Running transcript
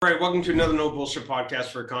All right, welcome to another No Bullshit podcast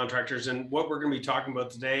for contractors. And what we're going to be talking about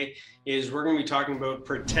today is we're going to be talking about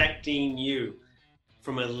protecting you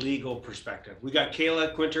from a legal perspective. We got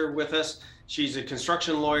Kayla Kwinter with us. She's a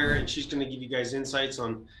construction lawyer, and she's going to give you guys insights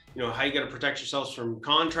on, how you got to protect yourselves from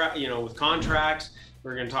with contracts.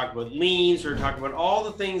 We're going to talk about liens. We're going to talk about all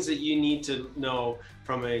the things that you need to know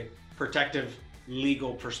from a protective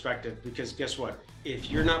legal perspective. Because guess what? If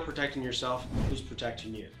you're not protecting yourself, who's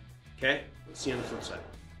protecting you? Okay, let's see you on the flip side.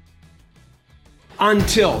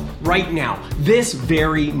 Until right now, this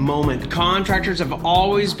very moment, contractors have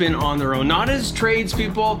always been on their own, not as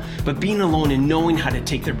tradespeople, but being alone and knowing how to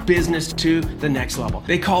take their business to the next level.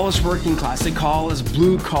 They call us working class, they call us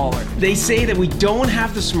blue collar. They say that we don't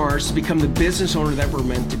have the smarts to become the business owner that we're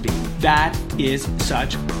meant to be. That is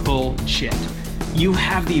such bullshit. You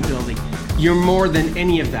have the ability. You're more than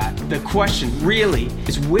any of that. The question really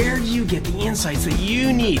is, where do you get the insights that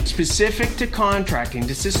you need specific to contracting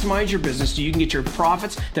to systemize your business so you can get your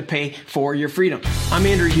profits to pay for your freedom? I'm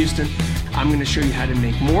Andrew Houston. I'm going to show you how to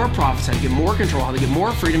make more profits, how to get more control, how to get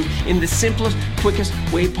more freedom in the simplest, quickest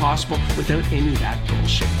way possible without any of that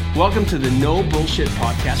bullshit. Welcome to the No Bullshit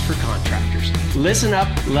podcast for contractors. Listen up,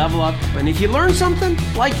 level up, and if you learn something,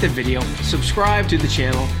 like the video, subscribe to the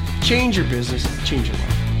channel, change your business, change your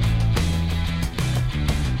life.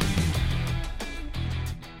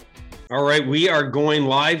 All right, we are going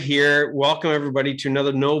live here. Welcome everybody to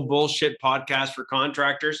another No Bullshit podcast for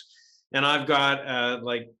contractors. And I've got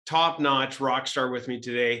top-notch rock star with me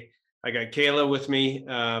today. I got Kayla with me,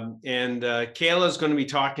 and Kayla is going to be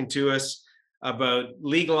talking to us about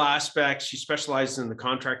legal aspects. She specializes in the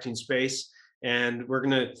contracting space, and we're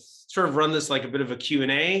going to sort of run this like a bit of a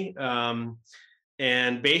Q&A.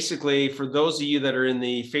 And basically, for those of you that are in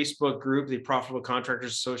the Facebook group, the Profitable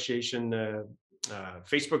Contractors Association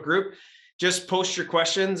Facebook group, just post your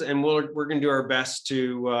questions and we're going to do our best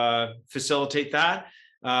to facilitate that.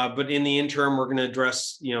 But in the interim, we're going to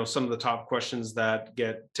address, some of the top questions that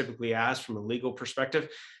get typically asked from a legal perspective.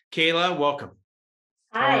 Kayla, welcome.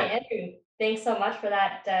 Hi, Andrew. Thanks so much for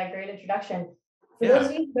that great introduction. For those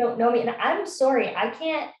of you who don't know me, and I'm sorry, I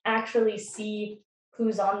can't actually see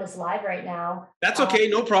who's on this live right now. That's okay,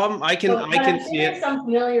 no problem. I can see it. Some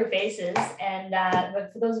familiar faces, and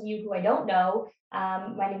but for those of you who I don't know,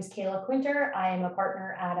 my name is Kayla Kwinter. I am a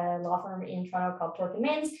partner at a law firm in Toronto called Tork &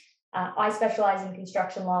 Mins. I specialize in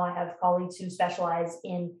construction law. I have colleagues who specialize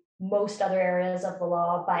in most other areas of the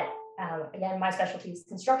law, but again, my specialty is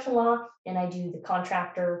construction law, and I do the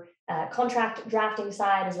contract drafting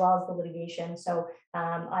side as well as the litigation. So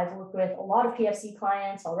I've worked with a lot of PFC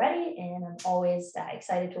clients already, and I'm always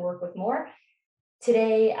excited to work with more.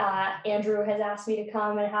 Today, Andrew has asked me to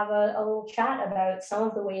come and have a little chat about some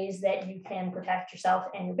of the ways that you can protect yourself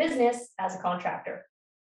and your business as a contractor.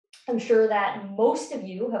 I'm sure that most of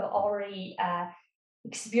you have already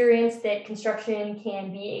experienced that construction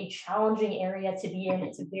can be a challenging area to be in.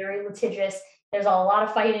 It's very litigious. There's a lot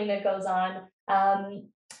of fighting that goes on.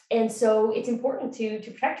 And so it's important to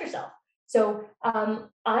protect yourself. So I'm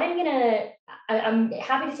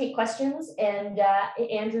happy to take questions. And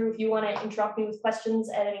Andrew, if you want to interrupt me with questions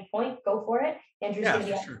at any point, go for it. Andrew's going to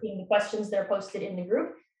be asking the questions that are posted in the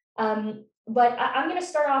group. But I'm going to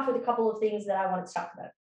start off with a couple of things that I wanted to talk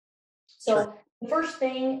about. So the first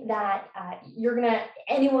thing that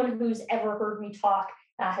anyone who's ever heard me talk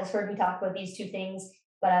has heard me talk about these two things,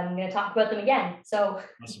 but I'm going to talk about them again. So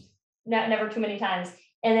awesome. Never too many times.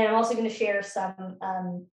 And then I'm also going to share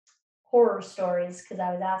some horror stories because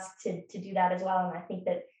I was asked to do that as well. And I think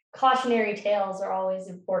that cautionary tales are always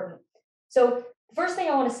important. So the first thing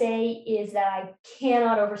I want to say is that I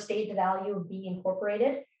cannot overstate the value of being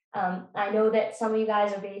incorporated. I know that some of you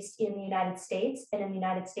guys are based in the United States, and in the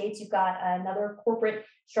United States, you've got another corporate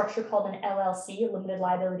structure called an LLC, a limited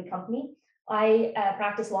liability company. I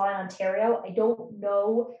practice law in Ontario. I don't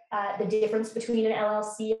know the difference between an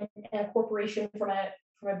LLC and a corporation from a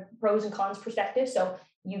pros and cons perspective. So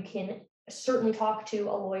you can certainly talk to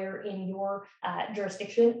a lawyer in your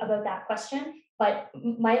jurisdiction about that question. But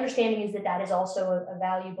my understanding is that is also a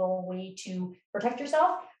valuable way to protect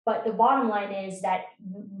yourself. But the bottom line is that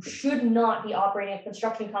you should not be operating a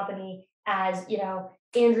construction company as,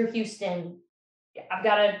 Andrew Houston, I've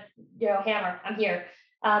got a, hammer, I'm here.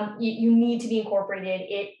 You need to be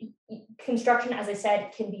incorporated. Construction, as I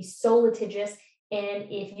said, can be so litigious. And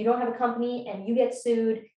if you don't have a company and you get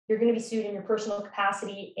sued, you're going to be sued in your personal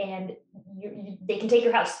capacity, and they can take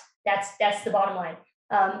your house. That's the bottom line.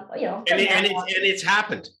 And it's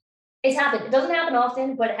happened. It's happened. It doesn't happen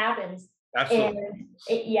often, but it happens. Absolutely.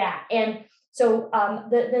 And so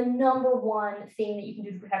the number one thing that you can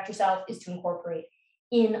do to protect yourself is to incorporate.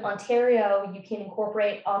 In Ontario, you can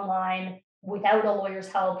incorporate online without a lawyer's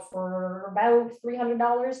help for about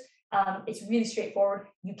 $300. It's really straightforward.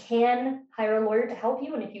 You can hire a lawyer to help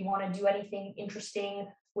you, and if you want to do anything interesting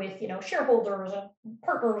with shareholders and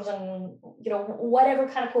partners and whatever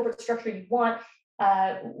kind of corporate structure you want,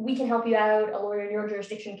 we can help you out. A lawyer in your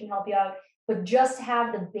jurisdiction can help you out. But just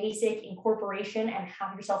have the basic incorporation and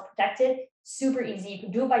have yourself protected, super easy. You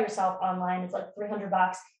can do it by yourself online. It's like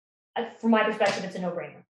 $300. From my perspective, it's a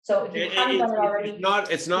no-brainer. So if you haven't done it already,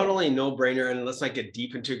 it's not only a no-brainer, and let's not get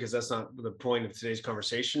deep into it because that's not the point of today's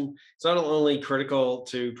conversation. It's not only critical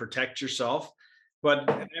to protect yourself, but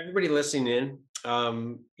everybody listening in,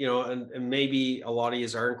 and maybe a lot of you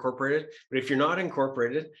are incorporated, but if you're not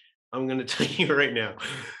incorporated, I'm going to tell you right now,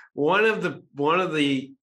 one of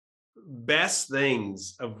the best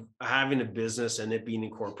things of having a business and it being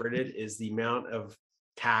incorporated is the amount of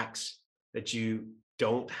tax that you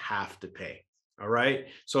don't have to pay. All right.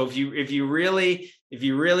 So if you really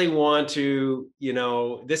want to,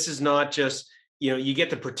 this is not just, you get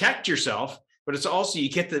to protect yourself, but it's also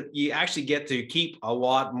you actually get to keep a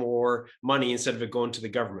lot more money instead of it going to the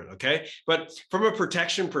government. Okay. But from a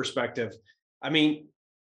protection perspective, I mean,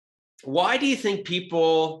 why do you think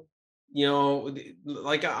people,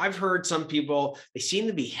 like I've heard some people, they seem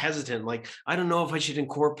to be hesitant. Like, I don't know if I should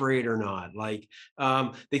incorporate or not. Like,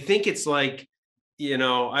 they think it's like, I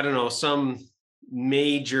don't know, some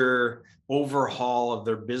major overhaul of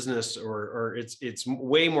their business, or it's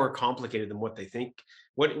way more complicated than what they think.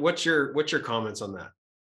 What's your comments on that?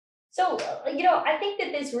 So, I think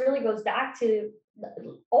that this really goes back to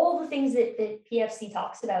all the things that PFC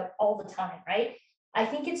talks about all the time, right? I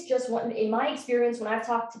think it's just in my experience, when I've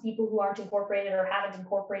talked to people who aren't incorporated or haven't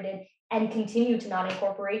incorporated and continue to not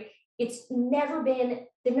incorporate, they've never been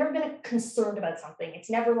concerned about something. It's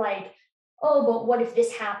never like, oh, but what if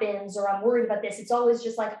this happens? Or I'm worried about this. It's always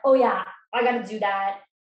just like, oh yeah, I got to do that.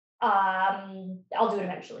 I'll do it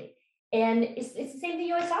eventually. And it's the same thing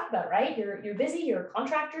you always talk about, right? You're busy, you're a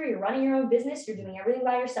contractor, you're running your own business, you're doing everything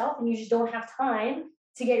by yourself, and you just don't have time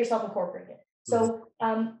to get yourself incorporated. So,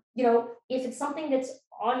 if it's something that's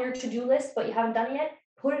on your to-do list, but you haven't done it yet,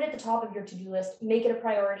 put it at the top of your to-do list, make it a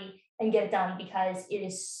priority and get it done, because it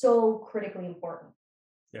is so critically important.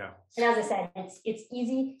 Yeah. And as I said, it's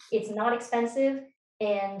easy, it's not expensive,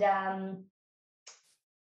 and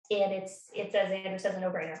it's as Andrew says, a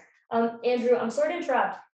no-brainer. Andrew, I'm sorry to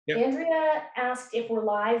interrupt. Yep. Andrea asked if we're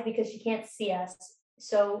live because she can't see us.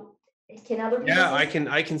 So can other people? Yeah,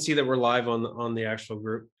 I can see that we're live on the actual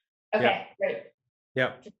group. Okay, yep. Great.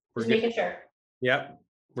 Yep. Just making sure. Yep.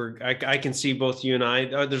 I can see both you and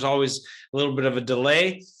I. There's always a little bit of a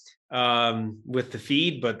delay with the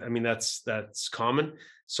feed, but I mean that's common.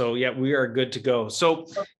 So yeah, we are good to go. So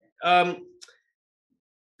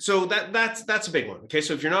so that's a big one. Okay,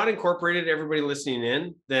 so if you're not incorporated, everybody listening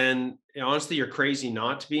in, then honestly, you're crazy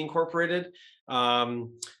not to be incorporated. The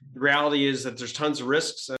reality is that there's tons of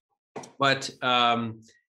risks, but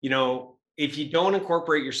if you don't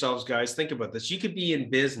incorporate yourselves, guys, think about this. You could be in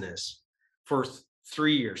business for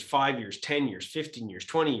 3 years, 5 years, 10 years, 15 years,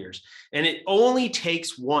 20 years, and it only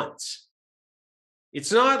takes once.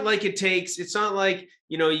 It's not like you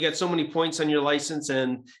got so many points on your license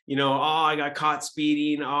and, I got caught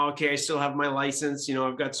speeding. Oh, okay, I still have my license.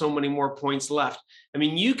 I've got so many more points left. I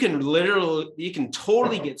mean, you can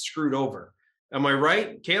totally get screwed over. Am I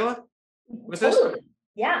right, Kayla? With this?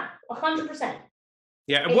 Yeah, 100%.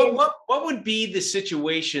 Yeah. And what would be the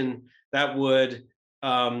situation that would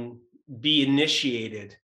be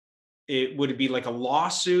initiated? Would it be like a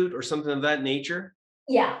lawsuit or something of that nature?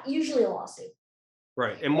 Yeah, usually a lawsuit.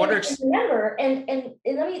 Right. And remember, and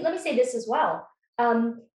let me say this as well.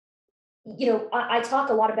 I talk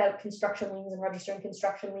a lot about construction liens and registering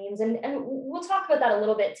construction liens, and we'll talk about that a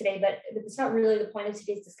little bit today, but it's not really the point of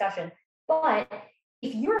today's discussion. But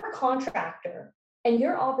if you're a contractor and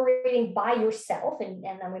you're operating by yourself, and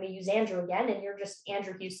I'm going to use Andrew again, and you're just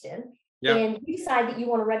Andrew Houston, yep. And you decide that you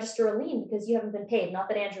want to register a lien because you haven't been paid. Not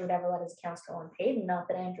that Andrew would ever let his accounts go unpaid, and not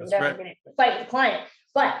that Andrew would ever fight with the client.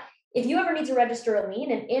 But if you ever need to register a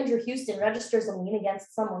lien and Andrew Houston registers a lien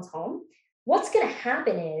against someone's home, what's going to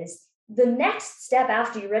happen is the next step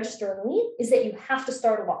after you register a lien is that you have to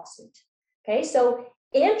start a lawsuit. Okay, so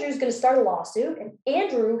Andrew's going to start a lawsuit, and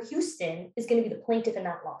Andrew Houston is going to be the plaintiff in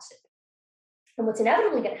that lawsuit. And what's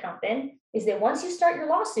inevitably going to happen is that once you start your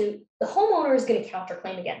lawsuit, the homeowner is going to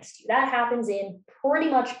counterclaim against you. That happens in pretty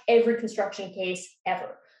much every construction case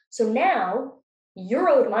ever. So now you're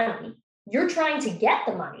owed money. You're trying to get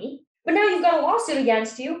the money, but now you've got a lawsuit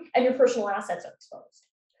against you and your personal assets are exposed.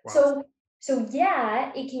 Wow. So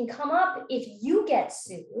yeah, it can come up if you get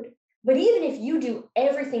sued, But even if you do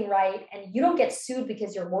everything right and you don't get sued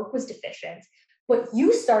because your work was deficient, but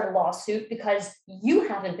you start a lawsuit because you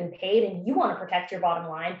haven't been paid and you want to protect your bottom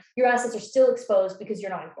line, your assets are still exposed because you're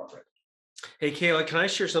not incorporated. Hey, Kayla, can I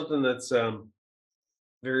share something that's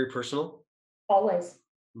very personal? Always.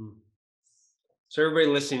 So everybody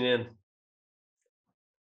listening in,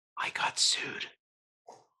 I got sued.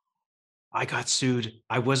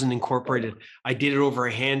 I wasn't incorporated. I did it over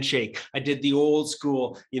a handshake. I did the old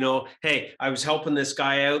school, hey, I was helping this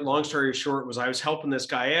guy out. Long story short was I was helping this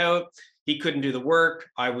guy out. He couldn't do the work.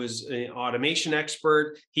 I was an automation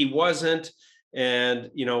expert. He wasn't.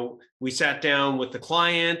 And, we sat down with the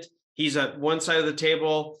client. He's at one side of the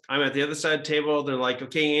table. I'm at the other side of the table. They're like,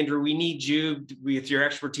 okay, Andrew, we need you with your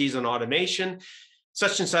expertise on automation.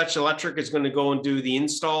 Such and such electric is going to go and do the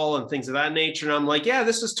install and things of that nature. And I'm like, yeah,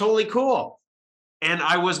 this is totally cool. And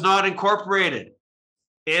I was not incorporated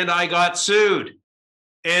and I got sued.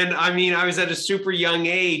 And I was at a super young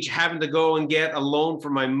age having to go and get a loan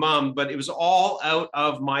from my mom, but it was all out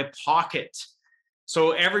of my pocket.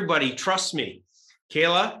 So everybody, trust me,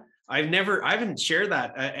 Kayla, I haven't shared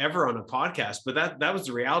that ever on a podcast, but that was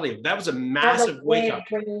the reality. That was a massive wake up.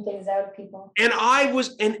 Bringing things out of people. And I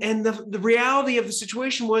was, and the reality of the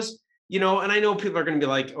situation was, and I know people are going to be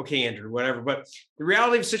like, okay, Andrew, whatever, but the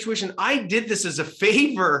reality of the situation, I did this as a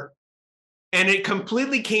favor and it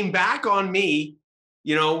completely came back on me.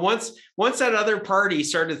 Once that other party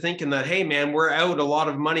started thinking that, hey man, we're out a lot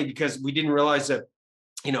of money because we didn't realize that,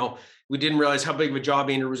 we didn't realize how big of a job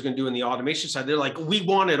Andrew was going to do in the automation side. They're like, we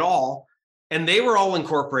want it all. And they were all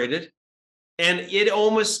incorporated. And I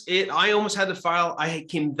almost had to file. I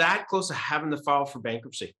came that close to having to file for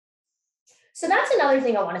bankruptcy. So that's another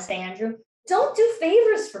thing I want to say, Andrew. Don't do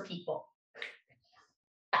favors for people.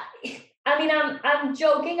 I'm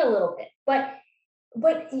joking a little bit, but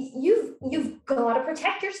you've got to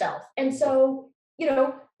protect yourself. And so,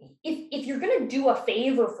 if you're going to do a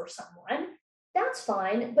favor for someone, that's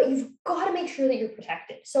fine, but you've got to make sure that you're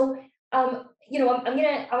protected. So, I'm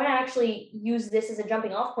gonna actually use this as a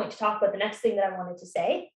jumping off point to talk about the next thing that I wanted to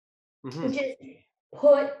say, which is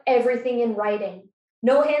put everything in writing.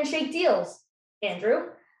 No handshake deals,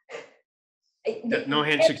 Andrew. No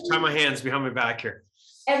handshakes. Tie my hands behind my back here.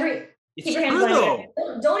 Keep your hands behind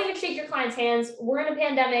you. Don't even shake your clients' hands. We're in a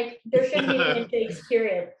pandemic. There shouldn't be handshakes,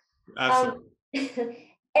 period. Absolutely.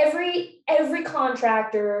 Every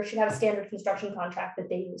contractor should have a standard construction contract that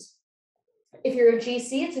they use. If you're a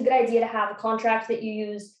GC, it's a good idea to have a contract that you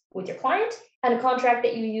use with your client and a contract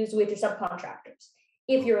that you use with your subcontractors.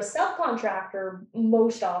 If you're a subcontractor,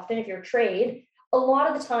 most often, if you're a trade, a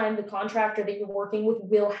lot of the time, the contractor that you're working with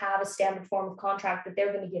will have a standard form of contract that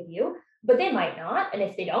they're going to give you, but they might not. And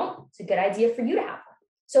if they don't, it's a good idea for you to have one.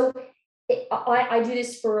 So I do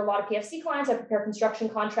this for a lot of PFC clients. I prepare construction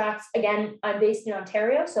contracts. Again, I'm based in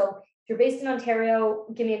Ontario. So if you're based in Ontario,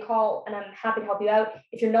 give me a call and I'm happy to help you out.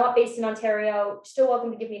 If you're not based in Ontario, still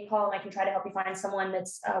welcome to give me a call and I can try to help you find someone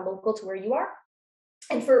that's local to where you are.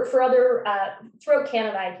 And for other, throughout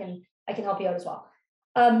Canada, I can help you out as well.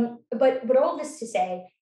 But all this to say,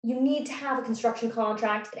 you need to have a construction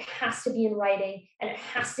contract. It has to be in writing and it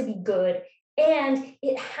has to be good and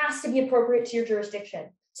it has to be appropriate to your jurisdiction.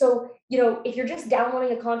 So, if you're just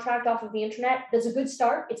downloading a contract off of the internet, that's a good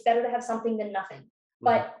start. It's better to have something than nothing.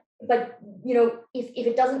 But if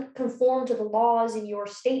it doesn't conform to the laws in your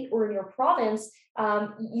state or in your province,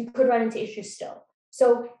 you could run into issues still.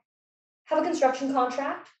 So have a construction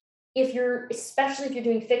contract. Especially if you're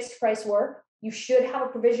doing fixed price work, you should have a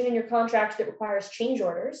provision in your contract that requires change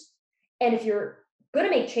orders. And if you're going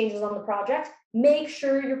to make changes on the project, make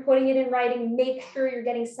sure you're putting it in writing, make sure you're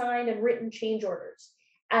getting signed and written change orders.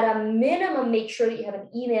 At a minimum, make sure that you have an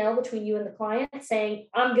email between you and the client saying,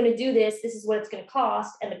 I'm going to do this. This is what it's going to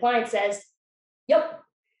cost. And the client says, yep.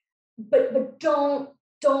 But don't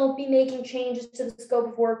be making changes to the scope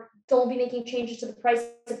of work. Don't be making changes to the price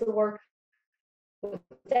of the work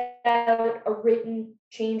without a written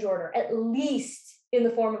change order, at least in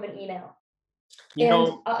the form of an email.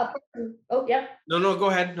 No, go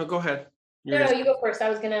ahead. No, go ahead. You go first. I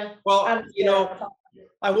was going to. Well,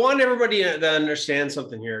 I want everybody to understand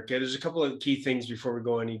something here. Okay, there's a couple of key things before we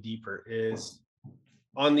go any deeper. Is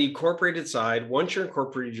on the incorporated side, once you're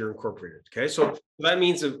incorporated, you're incorporated. Okay, so that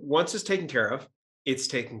means that once it's taken care of, it's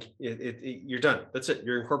taken. You're done. That's it.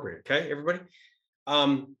 You're incorporated. Okay, everybody.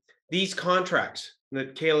 These contracts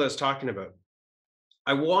that Kayla is talking about,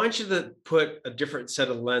 I want you to put a different set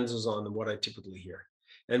of lenses on than what I typically hear.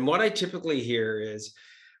 And what I typically hear is,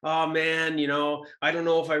 oh man, I don't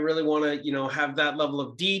know if I really want to, have that level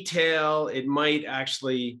of detail. It might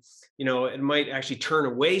actually turn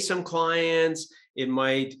away some clients. It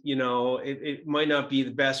might, it might not be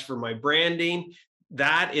the best for my branding.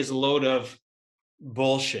 That is a load of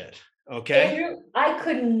bullshit. Okay. Andrew, I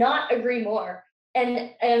could not agree more.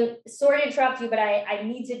 And sorry to interrupt you, but I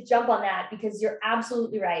need to jump on that because you're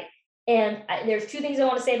absolutely right. And there's two things I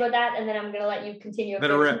want to say about that, and then I'm going to let you continue if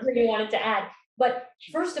there's something you wanted to add. But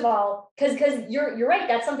first of all, because you're right,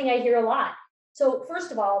 that's something I hear a lot. So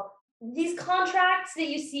first of all, these contracts that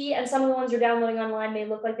you see and some of the ones you're downloading online may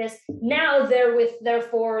look like this. Now they're with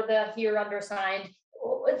therefore the here undersigned.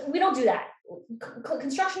 We don't do that.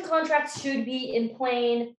 Construction contracts should be in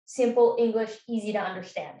plain, simple English, easy to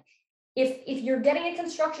understand. If you're getting a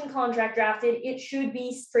construction contract drafted, it should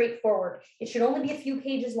be straightforward. It should only be a few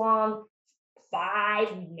pages long, 5,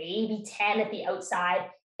 maybe 10 at the outside,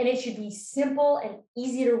 and it should be simple and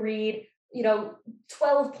easy to read.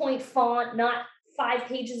 12-point font, not 5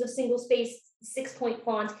 pages of single space, 6-point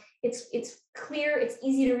font. It's clear, it's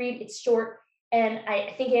easy to read, it's short, and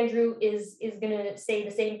I think Andrew is going to say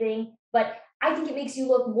the same thing. But I think it makes you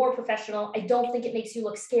look more professional. I don't think it makes you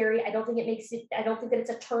look scary. I don't think that it's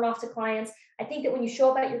a turnoff to clients. I think that when you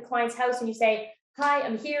show up at your client's house and you say, "Hi,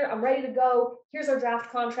 I'm here, I'm ready to go. Here's our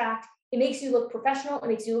draft contract," it makes you look professional. It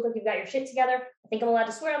makes you look like you've got your shit together. I think I'm allowed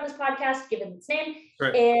to swear on this podcast, given its name.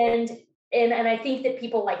 Right. And I think that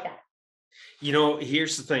people like that.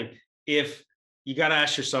 Here's the thing. If you got to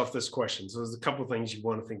ask yourself this question. So there's a couple of things you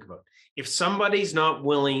want to think about. If somebody's not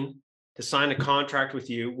willing to sign a contract with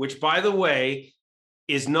you, which, by the way,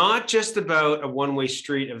 is not just about a one-way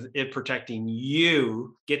street of it protecting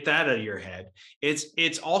you, get that out of your head.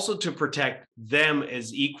 It's also to protect them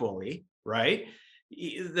as equally, right?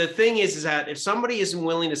 The thing is that if somebody isn't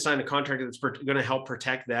willing to sign a contract that's going to help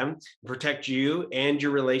protect them, protect you and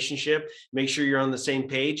your relationship, make sure you're on the same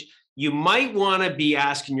page, you might want to be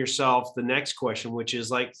asking yourself the next question, which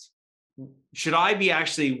is like, should I be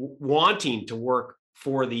actually wanting to work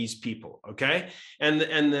for these people? Okay. And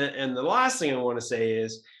the last thing I want to say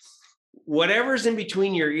is whatever's in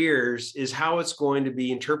between your ears is how it's going to be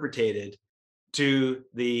interpreted to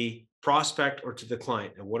the prospect or to the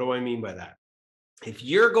client. And what do I mean by that? If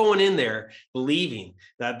you're going in there believing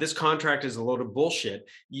that this contract is a load of bullshit,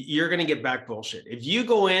 you're going to get back bullshit. If you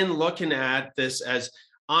go in looking at this as,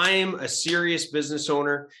 I'm a serious business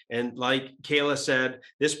owner, and like Kayla said,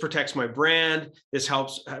 this protects my brand. This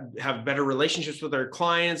helps have better relationships with our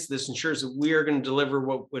clients. This ensures that we are going to deliver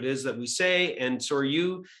what it is that we say. And so are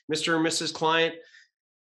you, Mr. or Mrs. Client.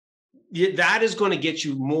 That is going to get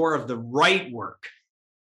you more of the right work,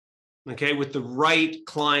 okay, with the right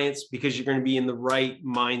clients, because you're going to be in the right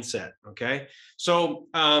mindset. Okay. So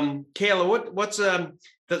Kayla, what's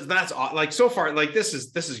that's like so far, like this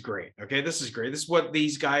is great. Okay. This is great. This is what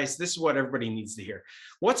this is what everybody needs to hear.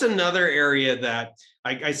 What's another area that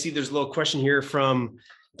I see there's a little question here from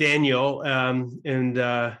Daniel, and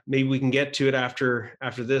maybe we can get to it after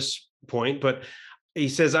this point, but he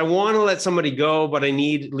says, I want to let somebody go, but I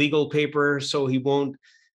need legal paper so he won't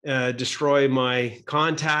destroy my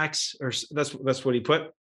contacts, or that's what he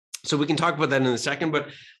put. So we can talk about that in a second, but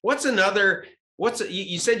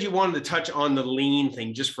you said you wanted to touch on the lien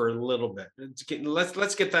thing just for a little bit.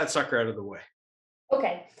 Let's get that sucker out of the way.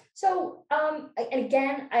 Okay. So, and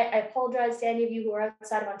again, I apologize to any of you who are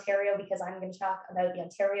outside of Ontario because I'm going to talk about the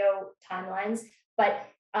Ontario timelines, but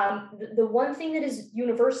the one thing that is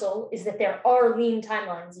universal is that there are lien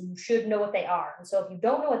timelines, and you should know what they are. And so if you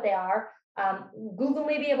don't know what they are, Google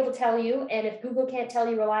may be able to tell you, and if Google can't tell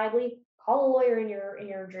you reliably, call a lawyer in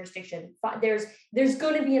your jurisdiction. There's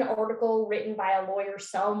going to be an article written by a lawyer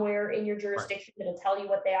somewhere in your jurisdiction that'll tell you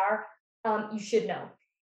what they are. You should know.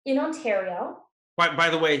 In Ontario. By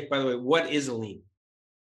the way, what is a lien?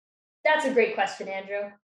 That's a great question,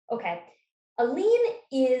 Andrew. Okay. A lien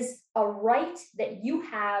is a right that you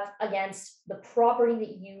have against the property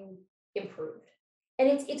that you improved. And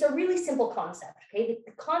it's a really simple concept, okay?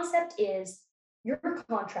 The concept is you're a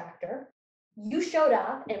contractor, you showed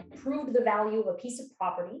up and proved the value of a piece of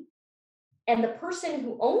property, and the person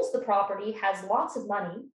who owns the property has lots of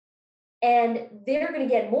money, and they're going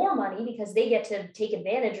to get more money because they get to take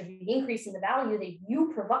advantage of the increase in the value that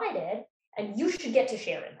you provided, and you should get to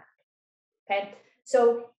share in that, okay?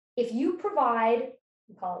 So if you provide,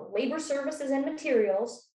 we call it labor, services, and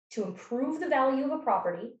materials to improve the value of a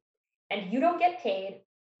property, and you don't get paid,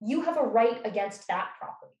 you have a right against that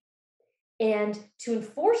property. And to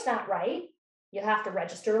enforce that right, you have to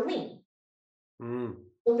register a lien. The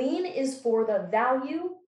lien is for the value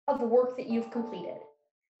of the work that you've completed.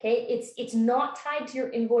 Okay, it's not tied to your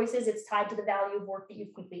invoices, it's tied to the value of work that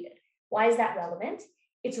you've completed. Why is that relevant?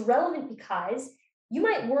 It's relevant because you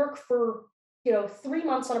might work for 3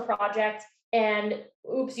 months on a project, and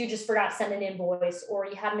oops, you just forgot to send an invoice, or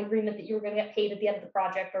you had an agreement that you were going to get paid at the end of the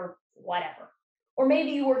project or whatever. Or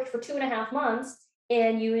maybe you worked for 2.5 months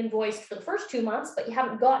and you invoiced for the first 2 months, but you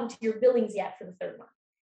haven't gotten to your billings yet for the third month.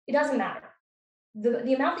 It doesn't matter.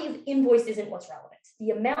 The amount that you've invoiced isn't what's relevant.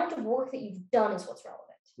 The amount of work that you've done is what's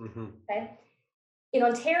relevant. Okay. In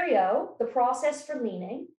Ontario, the process for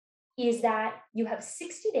liening is that you have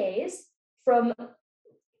 60 days from,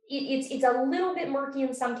 it's a little bit murky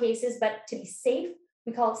in some cases, but to be safe,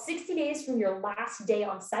 we call it 60 days from your last day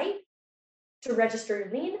on site to register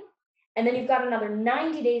your lien. And then you've got another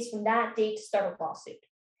 90 days from that date to start a lawsuit.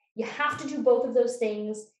 You have to do both of those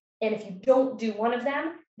things. And if you don't do one of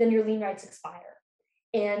them, then your lien rights expire.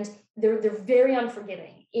 And they're very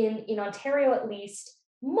unforgiving. In Ontario, at least,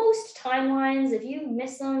 most timelines, if you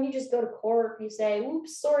miss them, you just go to court, you say,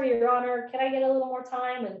 oops, sorry, Your Honor, can I get a little more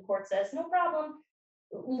time? And the court says, no problem.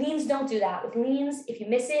 Liens don't do that. With liens, if you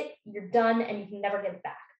miss it, you're done and you can never get it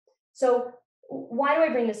back. So why do I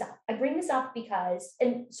bring this up? I bring this up because,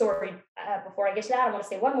 and sorry, before I get to that, I want to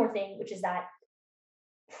say one more thing, which is that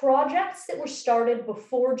projects that were started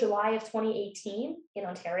before July of 2018 in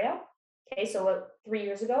Ontario, okay, so 3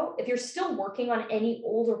 years ago, if you're still working on any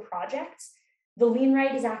older projects, the lien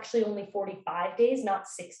right is actually only 45 days, not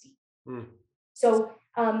 60. So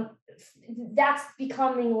that's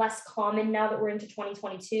becoming less common now that we're into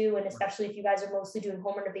 2022. And especially if you guys are mostly doing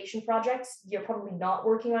home renovation projects, you're probably not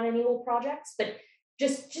working on any old projects. But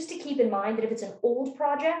just to keep in mind that if it's an old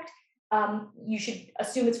project, you should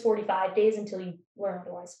assume it's 45 days until you learn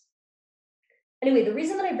otherwise. Anyway, the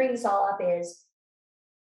reason that I bring this all up is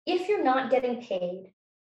if you're not getting paid,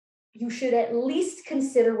 you should at least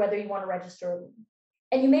consider whether you want to register a lien.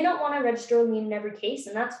 And you may not want to register a lien in every case,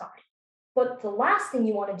 and that's fine. But the last thing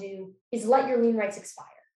you want to do is let your lien rights expire.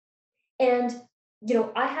 And,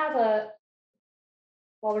 I have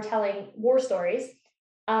while we're telling war stories,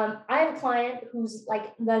 I have a client who's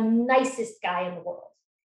like the nicest guy in the world.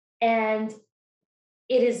 And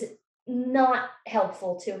it is not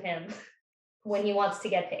helpful to him when he wants to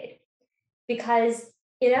get paid, because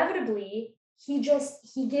inevitably he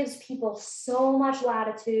gives people so much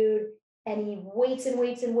latitude, and he waits and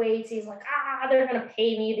waits and waits. He's like, they're going to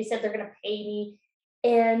pay me. They said they're going to pay me.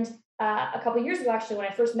 And a couple of years ago, actually, when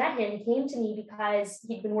I first met him, he came to me because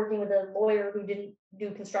he'd been working with a lawyer who didn't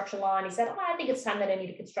do construction law. And he said, I think it's time that I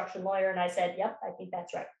need a construction lawyer. And I said, yep, I think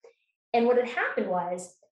that's right. And what had happened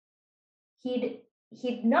was he'd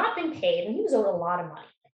not been paid, and he was owed a lot of money,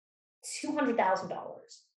 $200,000,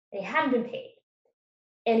 and he hadn't been paid.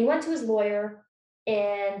 And he went to his lawyer,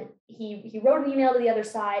 and he wrote an email to the other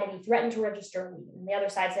side, and he threatened to register a lien. And the other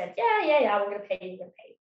side said, yeah, we're going to pay you, we're going to pay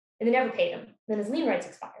you. And they never paid him. Then his lien rights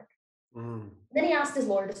expired. Then he asked his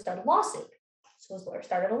lawyer to start a lawsuit. So his lawyer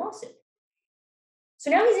started a lawsuit.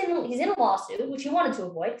 So now he's in a lawsuit, which he wanted to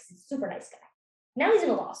avoid because he's a super nice guy. Now he's in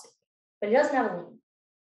a lawsuit, but he doesn't have a lien.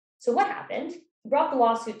 So what happened? He brought the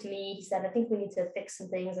lawsuit to me. He said, I think we need to fix some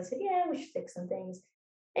things. I said, yeah, we should fix some things.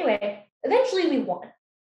 Anyway, eventually we won.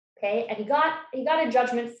 Okay, and he got a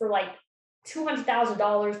judgment for like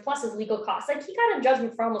 $200,000 plus his legal costs. Like, he got a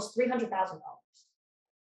judgment for almost $300,000.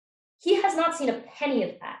 He has not seen a penny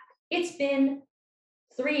of that. It's been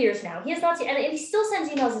 3 years now. He has not seen, and he still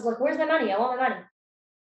sends emails. He's like, where's my money? I want my money.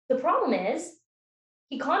 The problem is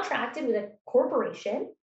he contracted with a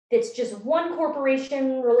corporation that's just one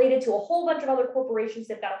corporation related to a whole bunch of other corporations.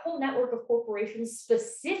 They've got a whole network of corporations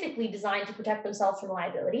specifically designed to protect themselves from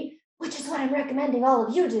liability, which is what I'm recommending all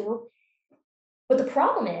of you do. But the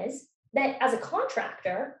problem is that as a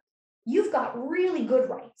contractor, you've got really good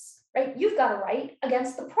rights, right? You've got a right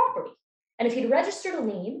against the property. And if he'd registered a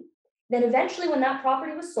lien, then eventually when that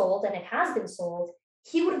property was sold, and it has been sold,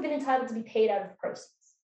 he would have been entitled to be paid out of the proceeds.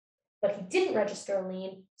 But he didn't register a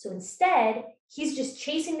lien. So instead, he's just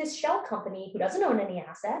chasing this shell company who doesn't own any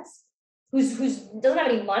assets, who doesn't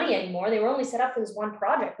have any money anymore. They were only set up for this one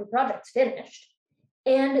project. The project's finished.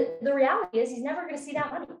 And the reality is he's never going to see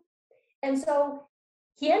that money. And so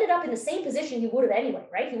he ended up in the same position he would have anyway,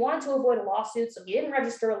 right? He wanted to avoid a lawsuit, so he didn't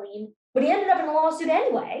register a lien, but he ended up in a lawsuit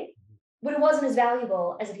anyway, but it wasn't as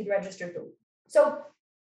valuable as if he'd registered the lien. So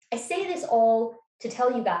I say this all to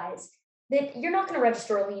tell you guys that you're not going to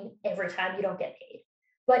register a lien every time you don't get paid,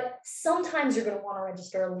 but sometimes you're going to want to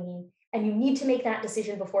register a lien, and you need to make that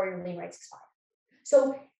decision before your lien rights expire.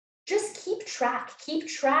 So just keep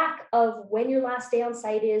track of when your last day on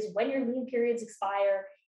site is, when your lien periods expire,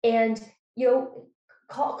 and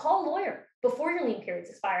call a lawyer before your lien periods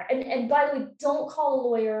expire. And by the way, don't call a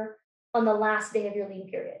lawyer on the last day of your lien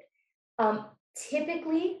period.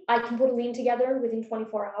 Typically, I can put a lien together within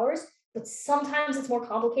 24 hours, but sometimes it's more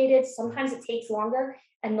complicated. Sometimes it takes longer.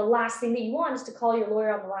 And the last thing that you want is to call your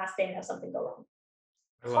lawyer on the last day and have something go wrong.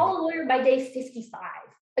 Call a lawyer by day 55.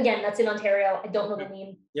 Again, that's in Ontario. I don't know the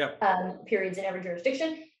lien periods in every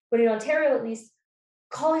jurisdiction, but in Ontario, at least,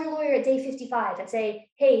 call your lawyer at day 55 and say,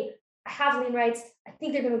 hey, I have lien rights. I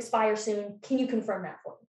think they're going to expire soon. Can you confirm that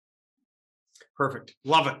for me? Perfect.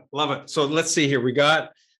 Love it. Love it. So let's see here.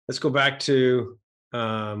 Let's go back to,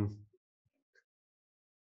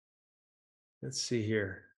 let's see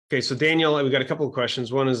here. Okay. So Daniel, we got a couple of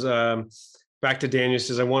questions. One is back to Daniel.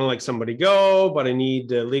 Says, I want to let somebody go, but I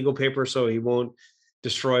need legal paper so he won't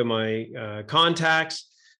destroy my contacts.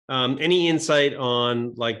 Any insight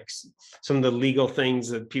on like some of the legal things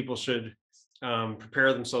that people should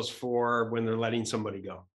prepare themselves for when they're letting somebody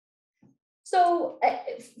go? So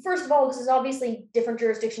first of all, this is obviously different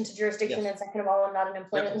jurisdiction to jurisdiction. Yes. And second of all, I'm not an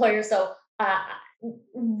employment lawyer. So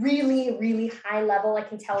really, really high level, I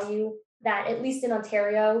can tell you that at least in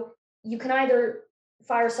Ontario, you can either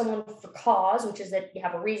fire someone for cause, which is that you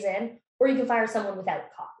have a reason, or you can fire someone without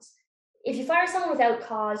cause. If you fire someone without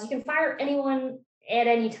cause, you can fire anyone at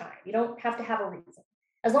any time. You don't have to have a reason.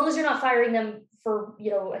 As long as you're not firing them for,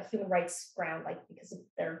 a human rights ground, like because of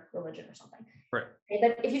their religion or something. Right. Okay,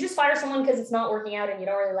 but if you just fire someone because it's not working out and you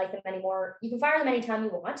don't really like them anymore, you can fire them anytime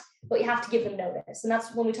you want, but you have to give them notice. And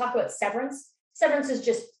that's when we talk about severance. Severance is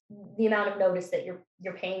just the amount of notice that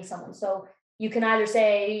you're paying someone. So you can either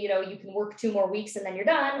say, you can work 2 more weeks and then you're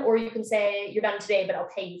done, or you can say you're done today, but I'll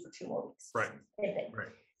pay you for 2 more weeks. Right. Same thing. Right.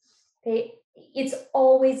 Okay. It's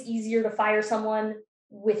always easier to fire someone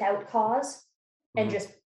without cause and just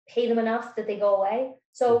pay them enough that they go away.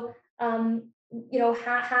 So, having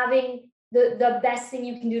the best thing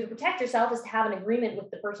you can do to protect yourself is to have an agreement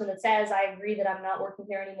with the person that says, I agree that I'm not working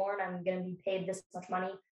here anymore and I'm going to be paid this much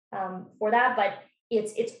money for that. But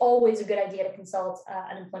it's always a good idea to consult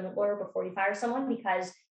an employment lawyer before you fire someone,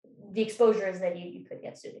 because the exposure is that you could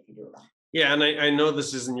get sued if you do it wrong. Yeah, and I know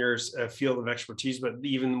this isn't your field of expertise, but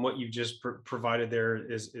even what you've just provided there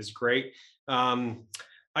is great.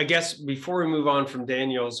 I guess before we move on from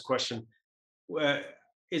Daniel's question,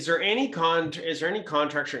 is there any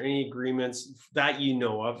contracts or any agreements that you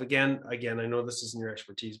know of? Again, I know this isn't your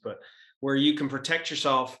expertise, but where you can protect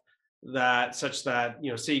yourself such that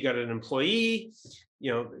say you got an employee,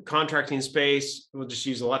 contracting space. We'll just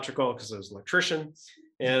use electrical because I was an electrician,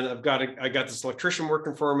 and I got this electrician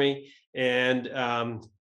working for me, and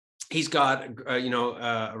he's got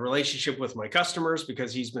a relationship with my customers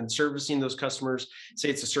because he's been servicing those customers. Say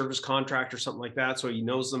it's a service contract or something like that, so he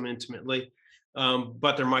knows them intimately,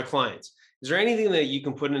 but they're my clients. Is there anything that you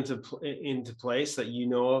can put into place that you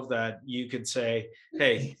know of that you could say,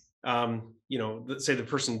 hey, let's say the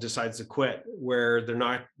person decides to quit, where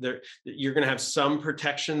you're going to have some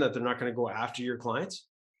protection that they're not going to go after your clients?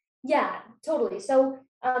 Yeah, totally. So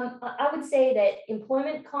I would say that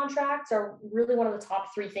employment contracts are really one of the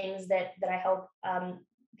top 3 things that I help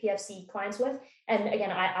PFC clients with. And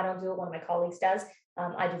again, I don't do it, one of my colleagues does.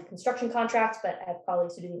 I do construction contracts, but I have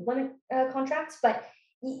colleagues who do the employment contracts. But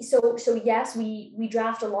so yes, we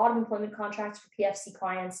draft a lot of employment contracts for PFC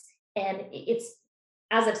clients, and it's,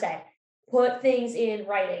 as I've said, put things in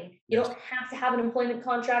writing. You don't have to have an employment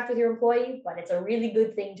contract with your employee, but it's a really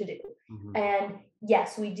good thing to do. Mm-hmm. And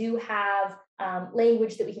yes, we do have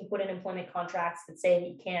language that we can put in employment contracts that say that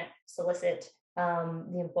you can't solicit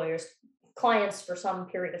the employer's clients for some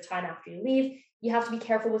period of time after you leave. You have to be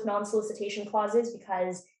careful with non-solicitation clauses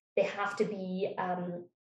because they have to be,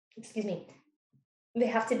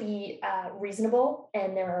 reasonable,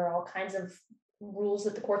 and there are all kinds of rules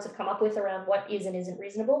that the courts have come up with around what is and isn't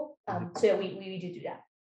reasonable. So we do that.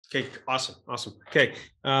 Okay, awesome. Okay,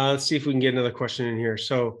 let's see if we can get another question in here.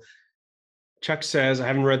 So Chuck says, I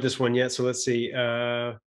haven't read this one yet, so let's see.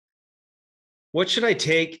 What should I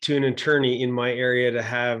take to an attorney in my area to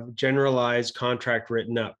have generalized contract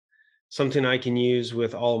written up? Something I can use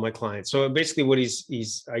with all of my clients. So basically what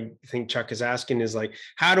I think Chuck is asking is like,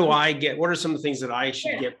 what are some of the things that I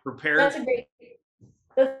should get prepared?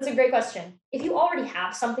 That's a great question. If you already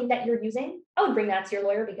have something that you're using, I would bring that to your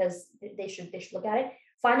lawyer because they should look at it.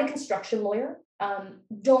 Find a construction lawyer.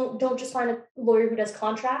 Don't just find a lawyer who does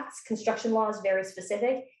contracts. Construction law is very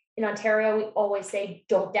specific. In Ontario, we always say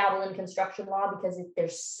don't dabble in construction law because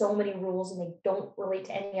there's so many rules and they don't relate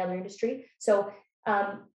to any other industry. So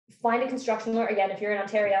find a construction lawyer. Again, if you're in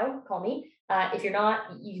Ontario, call me. If you're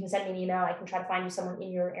not, you can send me an email. I can try to find you someone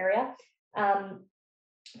in your area.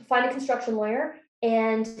 Find a construction lawyer,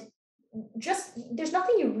 and there's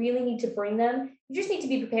nothing you really need to bring them. You just need to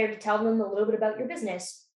be prepared to tell them a little bit about your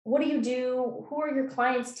business. What do you do? Who are your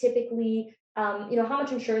clients typically? How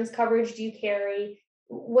much insurance coverage do you carry?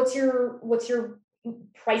 What's your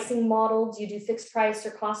pricing model? Do you do fixed price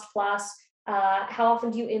or cost plus? How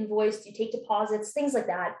often do you invoice? Do you take deposits? Things like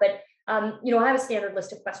that. But I have a standard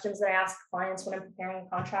list of questions that I ask clients when I'm preparing a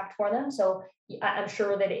contract for them. So I'm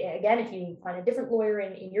sure that, again, if you find a different lawyer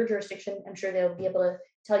in your jurisdiction, I'm sure they'll be able to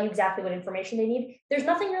tell you exactly what information they need. There's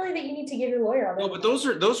nothing really that you need to give your lawyer. No, but those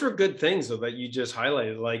are good things though that you just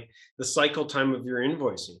highlighted, like the cycle time of your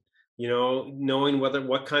invoicing. Knowing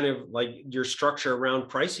what kind of like your structure around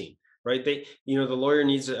pricing, right? The lawyer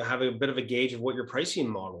needs to have a bit of a gauge of what your pricing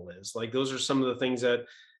model is. Like those are some of the things that,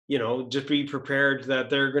 just be prepared that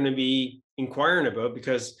they're going to be inquiring about,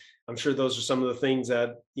 because I'm sure those are some of the things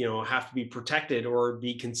that, have to be protected or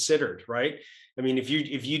be considered, right? I mean, if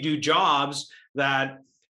you do jobs that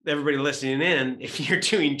everybody listening in, if you're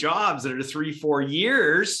doing jobs that are 3-4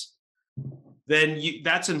 years, then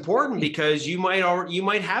that's important, because you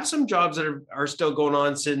might have some jobs that are still going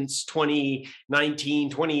on since 2019,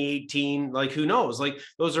 2018, like who knows? Like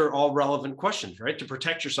those are all relevant questions, right? To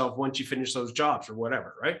protect yourself once you finish those jobs or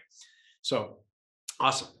whatever, right? So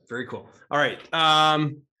awesome. Very cool. All right.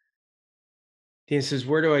 Dan says,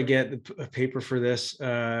 where do I get a paper for this?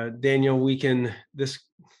 Daniel, what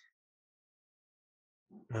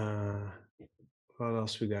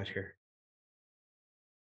else we got here?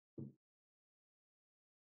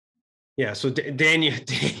 Yeah, so Daniel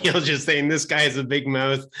just saying this guy has a big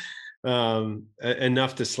mouth,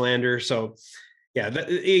 enough to slander. So yeah,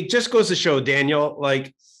 it just goes to show, Daniel,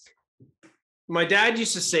 like my dad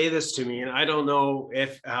used to say this to me, and I don't know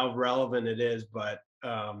how relevant it is, but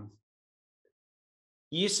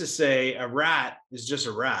he used to say a rat is just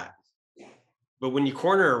a rat, but when you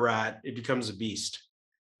corner a rat, it becomes a beast.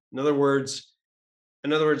 In other words,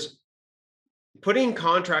 putting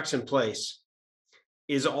contracts in place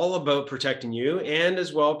is all about protecting you and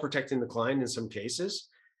as well protecting the client in some cases.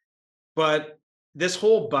 But this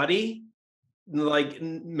whole buddy like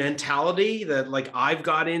mentality that like I've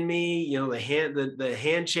got in me, the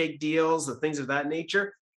handshake deals, the things of that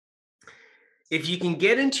nature. If you can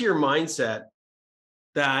get into your mindset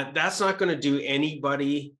that that's not going to do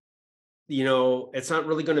anybody, it's not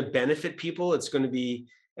really going to benefit people. It's going to be,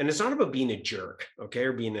 and it's not about being a jerk, okay,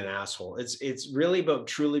 or being an asshole. It's really about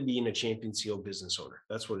truly being a champion SEAL business owner.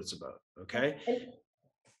 That's what it's about, okay?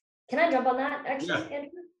 Can I jump on that, actually, Yeah.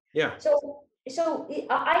 Andrew? Yeah. So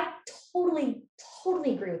I totally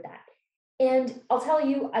agree with that. And I'll tell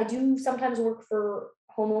you, I do sometimes work for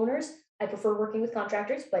homeowners. I prefer working with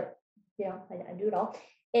contractors, but I do it all.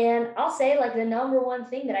 And I'll say, like, the number one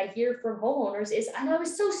thing that I hear from homeowners is, I know, I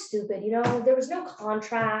was so stupid, there was no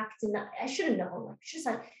contract and I should have known, like, should have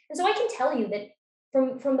signed. And so I can tell you that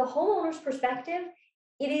from the homeowner's perspective,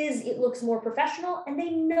 it looks more professional, and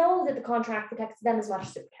they know that the contract protects them as much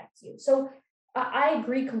as it protects you. So I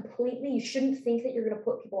agree completely. You shouldn't think that you're going to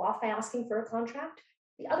put people off by asking for a contract.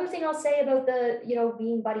 The other thing I'll say about the,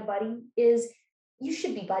 being buddy is, you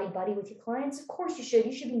should be buddy with your clients. Of course you should.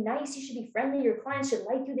 You should be nice. You should be friendly. Your clients should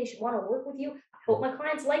like you. They should want to work with you. I hope my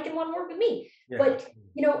clients like and want to work with me. Yeah. But,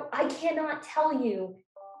 I cannot tell you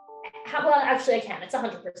how, well, actually I can. It's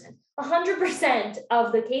 100%. 100%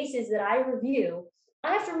 of the cases that I review,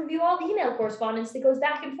 I have to review all the email correspondence that goes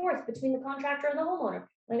back and forth between the contractor and the homeowner.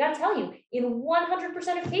 And I got to tell you, in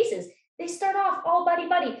 100% of cases, they start off all buddy.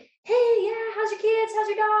 Hey, yeah, how's your kids? How's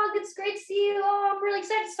your dog? It's great to see you. Oh, I'm really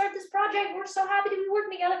excited to start this project. We're so happy to be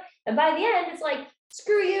working together. And by the end, it's like,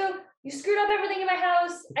 screw you. You screwed up everything in my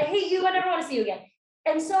house. I hate you. I never want to see you again.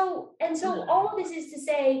 And so all of this is to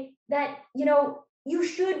say that, you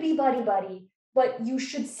should be buddy, but you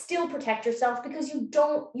should still protect yourself, because you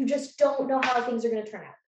just don't know how things are going to turn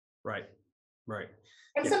out. Right.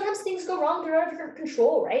 And sometimes things go wrong. They're out of your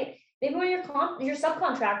control, right? Maybe when your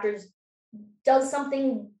subcontractors does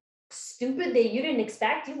something stupid that you didn't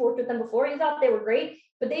expect. You've worked with them before. You thought they were great,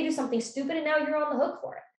 but they do something stupid and now you're on the hook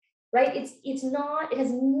for it, right? It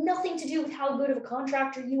has nothing to do with how good of a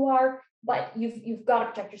contractor you are, but you've got to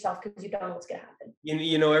protect yourself, because you don't know what's going to happen.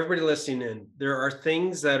 Everybody listening in, there are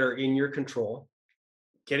things that are in your control.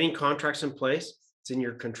 Getting contracts in place, it's in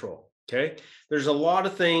your control. Okay. There's a lot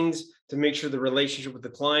of things to make sure the relationship with the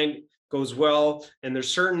client goes well. And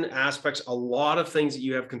there's certain aspects, a lot of things that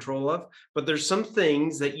you have control of, but there's some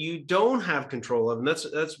things that you don't have control of. And that's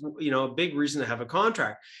a big reason to have a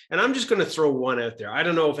contract. And I'm just going to throw one out there. I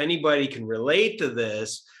don't know if anybody can relate to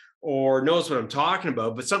this or knows what I'm talking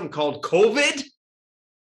about, but something called COVID.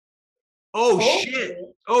 Oh,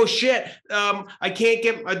 shit.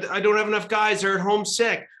 I don't have enough guys. They're at home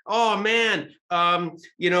sick. Oh man.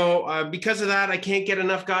 Because of that, I can't get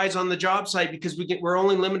enough guys on the job site because we're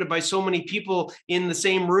only limited by so many people in the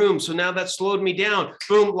same room. So now that slowed me down.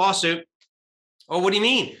 Boom, lawsuit. Oh, what do you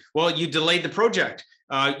mean? Well, you delayed the project.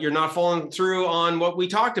 You're not following through on what we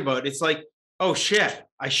talked about. It's like, oh shit,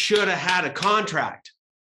 I should have had a contract.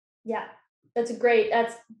 Yeah, that's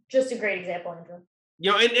just a great example, Andrew.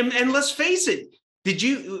 You know, and let's face it,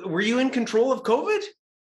 were you in control of COVID?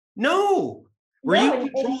 No. Were you in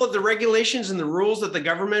control of the regulations and the rules that the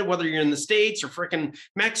government, whether you're in the States or frickin'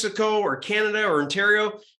 Mexico or Canada or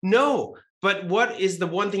Ontario? No. But what is the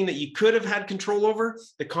one thing that you could have had control over?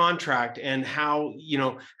 The contract and how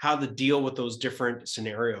to deal with those different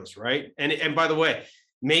scenarios, right? And by the way,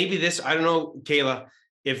 maybe this, I don't know, Kayla,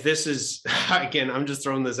 if this is, again, I'm just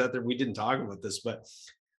throwing this out there. We didn't talk about this, but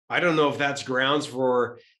I don't know if that's grounds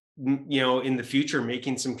for, in the future,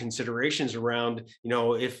 making some considerations around,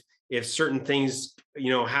 if certain things,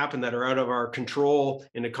 happen that are out of our control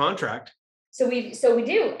in a contract. So we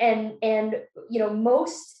do. And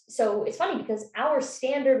so it's funny because our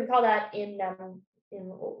standard, we call that in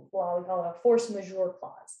law, we call it a force majeure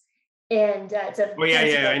clause. And it's a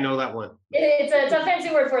I know that one. It's a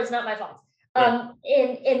fancy word for it. It's not my fault. Right.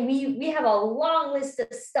 And we have a long list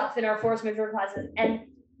of stuff in our force majeure clauses.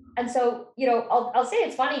 And so, I'll say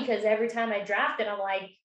it's funny because every time I draft it, I'm like,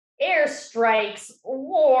 airstrikes,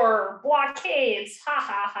 war, blockades,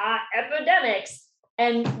 epidemics.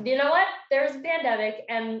 And you know what? There's a pandemic,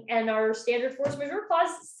 and our standard force majeure clause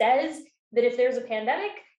says that if there's a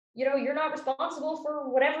pandemic, you're not responsible for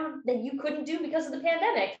whatever that you couldn't do because of the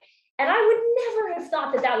pandemic. And I would never have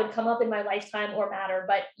thought that would come up in my lifetime or matter.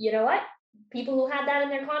 But you know what? People who had that in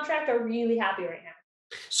their contract are really happy right now.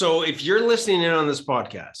 So if you're listening in on this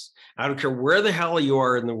podcast, I don't care where the hell you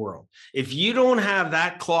are in the world, if you don't have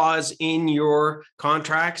that clause in your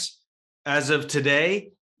contracts as of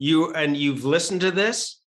today, you've listened to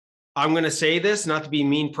this, I'm going to say this, not to be a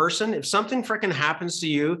mean person. If something freaking happens to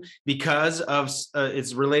you because of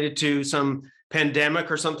it's related to some pandemic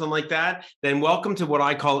or something like that, then welcome to what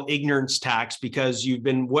I call ignorance tax, because you've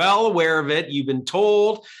been well aware of it. You've been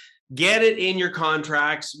told. Get it in your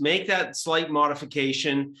contracts, make that slight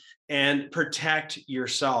modification, and protect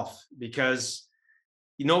yourself, because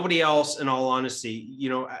nobody else, in all honesty,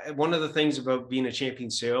 one of the things about being a champion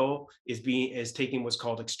CEO is taking what's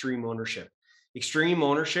called extreme ownership. Extreme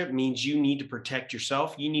ownership means you need to protect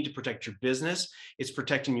yourself. You need to protect your business. It's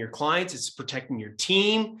protecting your clients. It's protecting your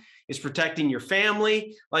team. It's protecting your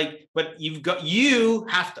family. But you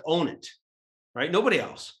have to own it, right? Nobody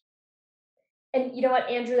else. And you know what,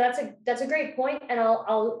 Andrew, that's a great point. And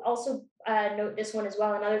I'll also note this one as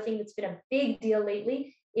well. Another thing that's been a big deal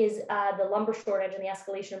lately is the lumber shortage and the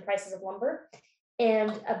escalation in prices of lumber.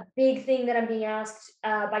 And a big thing that I'm being asked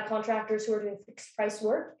by contractors who are doing fixed price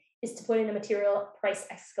work is to put in a material price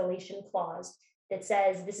escalation clause that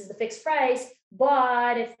says this is the fixed price,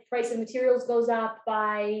 but if the price of materials goes up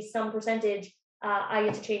by some percentage, I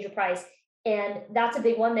get to change the price. And that's a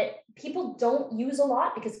big one that people don't use a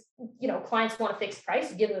lot because, clients want a fixed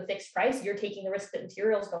price. You give them a fixed price, you're taking the risk that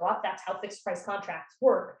materials go up. That's how fixed price contracts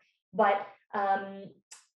work. But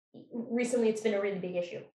recently it's been a really big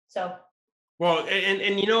issue. So. Well,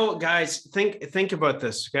 and guys, think about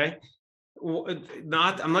this, okay?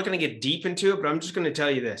 I'm not going to get deep into it, but I'm just going to tell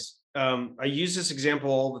you this. I use this example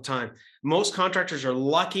all the time. Most contractors are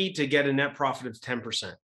lucky to get a net profit of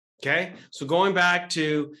 10%. Okay. So going back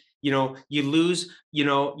to, you lose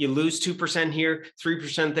 2% here,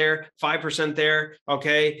 3% there, 5% there.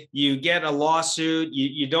 Okay. You get a lawsuit.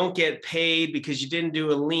 You don't get paid because you didn't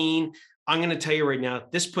do a lien. I'm going to tell you right now,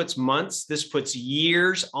 this puts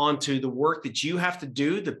years onto the work that you have to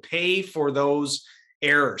do to pay for those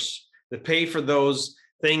errors, to pay for those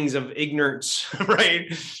things of ignorance, right?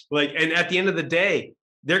 And at the end of the day,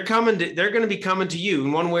 they're going to be coming to you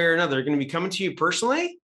in one way or another. They're going to be coming to you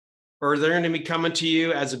personally, or they're going to be coming to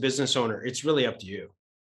you as a business owner. It's really up to you,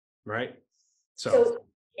 right? So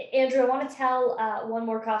Andrew, I want to tell one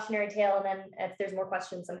more cautionary tale, and then if there's more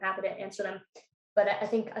questions, I'm happy to answer them. But I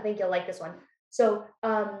think you'll like this one. So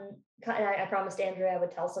I promised Andrew I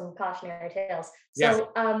would tell some cautionary tales.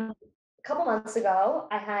 So a couple months ago,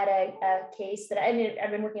 I had a case that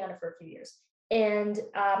I've been working on it for a few years, and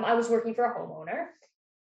I was working for a homeowner.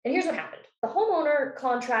 And here's what happened: the homeowner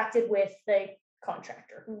contracted with the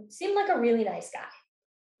contractor, who seemed like a really nice guy.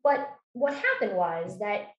 But what happened was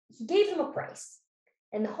that he gave him a price,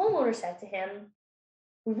 and the homeowner said to him,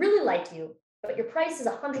 "We really like you, but your price is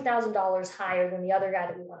 $100,000 higher than the other guy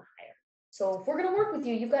that we want to hire. So if we're going to work with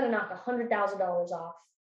you, you've got to knock $100,000 off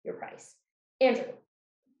your price." Andrew,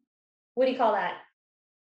 what do you call that?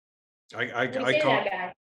 I call that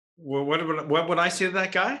guy. What would I say to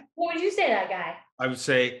that guy? What would you say to that guy? I would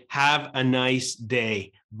say, "Have a nice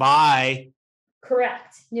day. Bye."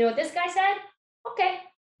 Correct. You know what this guy said? "Okay,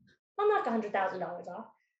 I'll knock $100,000 off.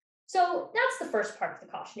 So that's the first part of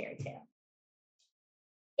the cautionary tale.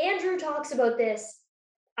 Andrew talks about this,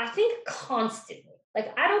 I think, constantly.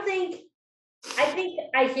 Like, I think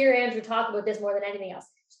I hear Andrew talk about this more than anything else.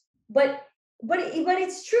 But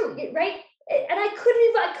it's true, right? And I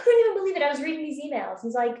couldn't even believe it. I was reading these emails.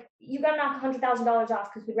 He's like, you got to knock $100,000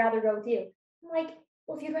 off because we'd rather go with you. I'm like,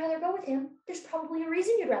 well, if you'd rather go with him, there's probably a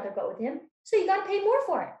reason you'd rather go with him. So you got to pay more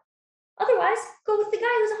for it. Otherwise, go with the guy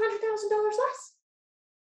who's $100,000 less.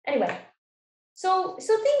 Anyway, so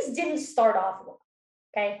things didn't start off well.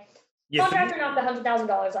 Okay, Contractor knocked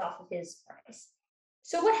 $100,000 off of his price.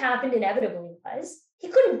 So what happened inevitably was he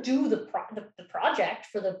couldn't do the project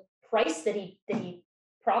for the price that he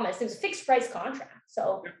promised. It was a fixed price contract.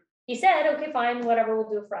 So he said, okay, fine, whatever, we'll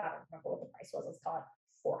do it for, I don't remember what the price was. Let's call it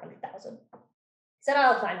 $400,000. He said,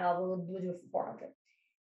 oh, fine, we'll do it for $400,000.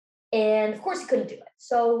 And of course he couldn't do it.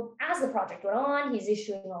 So as the project went on, he's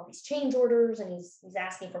issuing all these change orders and he's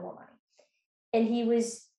asking for more money. And he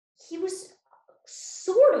was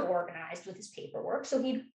sort of organized with his paperwork. So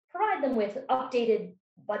he'd provide them with updated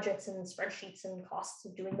budgets and spreadsheets and costs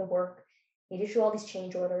of doing the work. He'd issue all these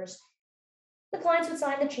change orders. The clients would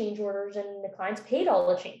sign the change orders and the clients paid all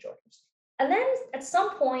the change orders. And then at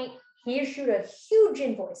some point, he issued a huge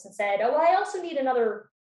invoice and said, oh, I also need another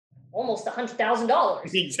almost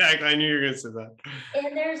 $100,000. Exactly. I knew you were going to say that.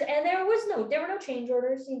 And there were no change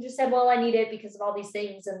orders. He just said, well, I need it because of all these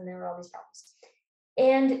things and there were all these problems.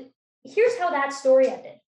 And here's how that story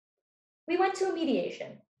ended. We went to a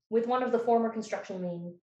mediation with one of the former construction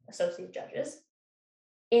lien associate judges.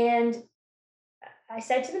 And I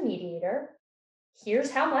said to the mediator,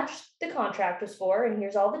 here's how much the contract was for, and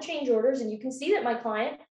here's all the change orders. And you can see that my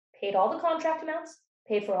client paid all the contract amounts,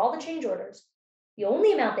 paid for all the change orders. The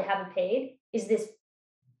only amount they haven't paid is this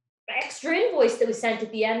extra invoice that was sent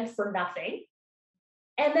at the end for nothing.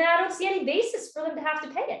 And then I don't see any basis for them to have to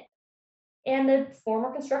pay it. And the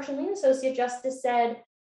former construction lien associate justice said,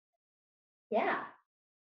 yeah,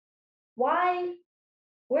 why?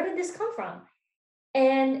 Where did this come from?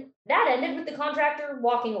 And that ended with the contractor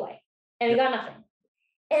walking away and he got nothing.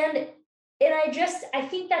 And I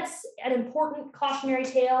think that's an important cautionary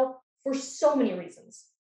tale for so many reasons.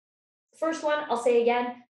 First one, I'll say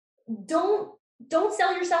again, don't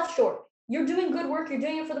sell yourself short. You're doing good work. You're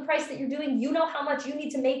doing it for the price that you're doing. You know how much you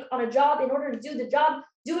need to make on a job in order to do the job.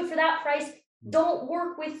 Do it for that price. Don't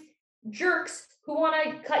work with jerks who want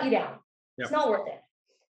to cut you down. Yep. It's not worth it.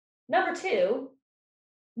 Number two,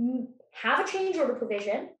 have a change order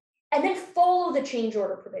provision and then follow the change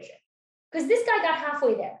order provision. Because this guy got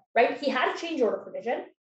halfway there, right? He had a change order provision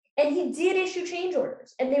and he did issue change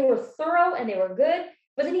orders and they were thorough and they were good,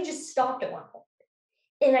 but then he just stopped at one point.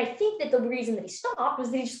 And I think that the reason that he stopped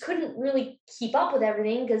was that he just couldn't really keep up with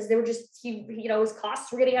everything because they were just, his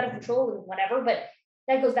costs were getting out of control and whatever, but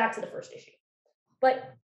that goes back to the first issue.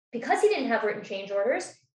 But because he didn't have written change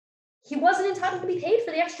orders, he wasn't entitled to be paid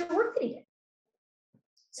for the extra work that he did.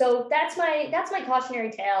 So that's my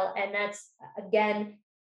cautionary tale. And that's, again,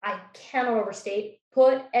 I cannot overstate,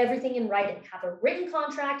 put everything in writing, have a written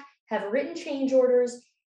contract, have written change orders,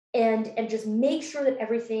 and just make sure that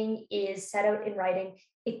everything is set out in writing.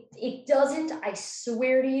 It doesn't, I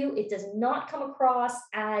swear to you, it does not come across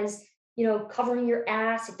as, covering your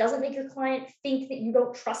ass. It doesn't make your client think that you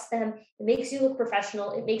don't trust them. It makes you look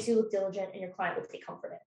professional. It makes you look diligent, and your client will take comfort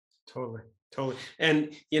in it. Totally.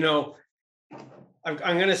 And,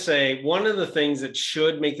 I'm going to say one of the things that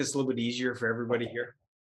should make this a little bit easier for everybody here,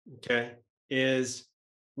 okay, is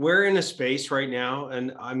we're in a space right now.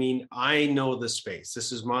 And I mean, I know the space.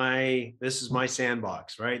 This is my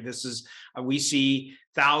sandbox, right? We see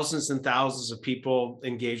thousands and thousands of people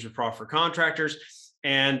engaged with profit contractors.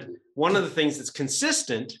 And one of the things that's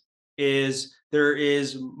consistent is there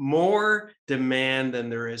is more demand than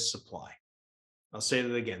there is supply. I'll say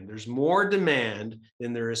that again. There's more demand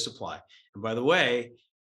than there is supply. And by the way,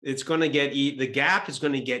 it's going to the gap is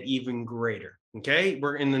going to get even greater. Okay.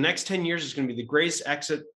 We're in the next 10 years, it's going to be the greatest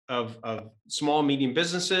exit of small, medium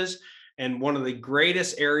businesses. And one of the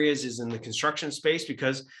greatest areas is in the construction space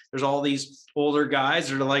because there's all these older guys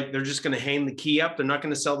that are they're just going to hang the key up. They're not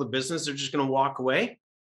going to sell the business. They're just going to walk away.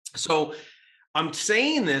 So I'm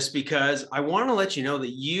saying this because I want to let you know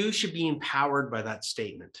that you should be empowered by that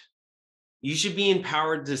statement. You should be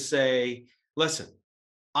empowered to say, listen,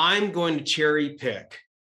 I'm going to cherry pick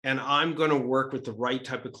and I'm going to work with the right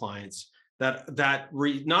type of clients that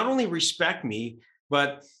not only respect me,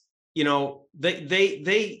 but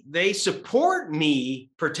they support me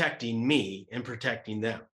protecting me and protecting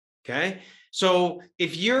them. Okay. So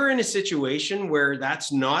if you're in a situation where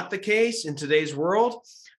that's not the case in today's world,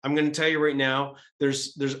 I'm going to tell you right now,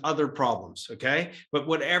 there's other problems. Okay. But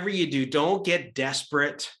whatever you do, don't get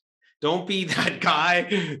desperate. Don't be that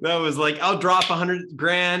guy that was like, I'll drop 100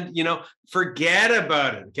 grand, forget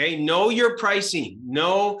about it. Okay. Know your pricing.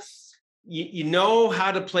 You know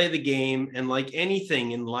how to play the game. And like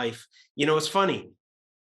anything in life, it's funny.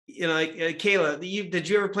 Kayla, did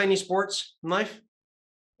you ever play any sports in life?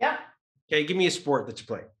 Yeah. Okay, give me a sport that you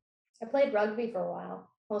play. I played rugby for a while.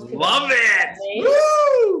 Love it.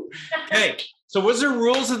 Woo! Okay, so what's the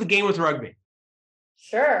rules of the game with rugby?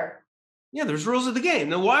 Sure. Yeah, there's rules of the game.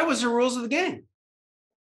 Now, why was there rules of the game?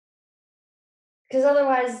 Because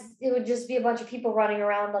otherwise it would just be a bunch of people running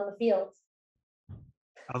around on the field.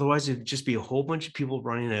 Otherwise, it'd just be a whole bunch of people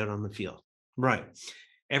running out on the field. Right.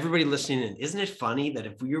 Everybody listening in, isn't it funny that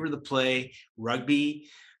if we were to play rugby,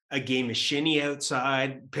 a game of shinny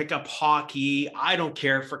outside, pick up hockey, I don't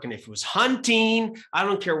care freaking if it was hunting, I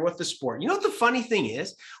don't care what the sport. You know what the funny thing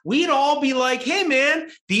is? We'd all be like, hey man,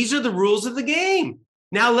 these are the rules of the game.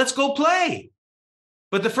 Now let's go play.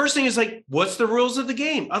 But the first thing is like, what's the rules of the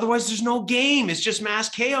game? Otherwise there's no game. It's just mass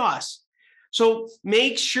chaos. So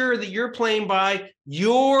make sure that you're playing by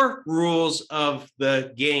your rules of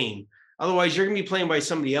the game. Otherwise, you're going to be playing by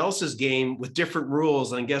somebody else's game with different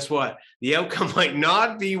rules. And guess what? The outcome might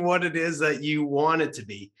not be what it is that you want it to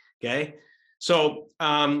be. Okay. So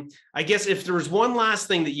I guess if there was one last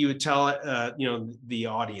thing that you would tell, the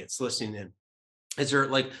audience listening in, is there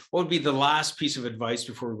what would be the last piece of advice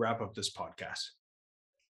before we wrap up this podcast?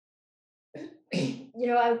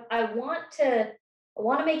 I want to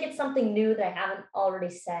make it something new that I haven't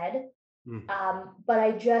already said. But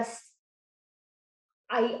I just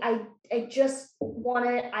want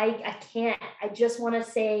to, I can't, I just want to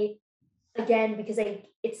say again, because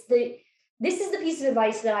this is the piece of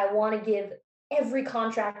advice that I want to give every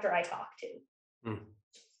contractor I talk to.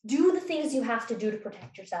 Do the things you have to do to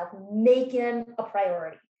protect yourself, make them a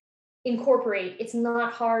priority, incorporate. It's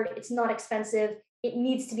not hard. It's not expensive. It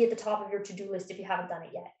needs to be at the top of your to-do list if you haven't done it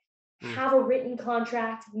yet. Have a written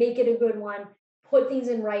contract, make it a good one, put things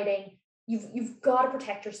in writing. You've got to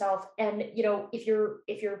protect yourself. And, if you're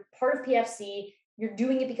part of PFC, you're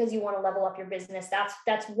doing it because you want to level up your business.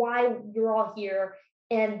 That's why you're all here.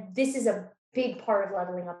 And this is a big part of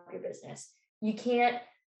leveling up your business. You can't,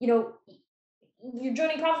 you're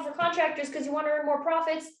joining Profit for Contractors because you want to earn more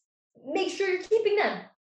profits. Make sure you're keeping them.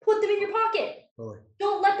 Put them in your pocket. Totally.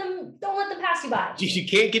 Don't let them pass you by. You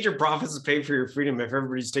can't get your profits to pay for your freedom if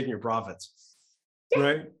everybody's taking your profits. Yeah.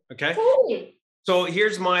 Right? Okay. Totally. So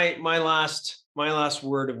here's my last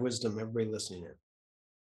word of wisdom, everybody listening in.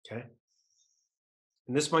 Okay.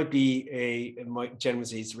 And this might be Jen would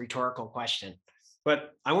say it's a rhetorical question,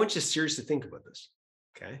 but I want you to seriously think about this.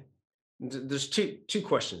 Okay. There's two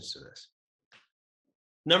questions to this.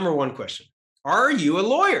 Number one question: are you a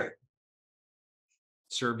lawyer?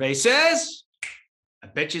 Survey says, I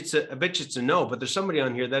bet you it's a no, but there's somebody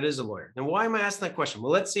on here that is a lawyer. Now, why am I asking that question?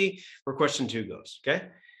 Well, let's see where question 2 goes. Okay.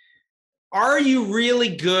 Are you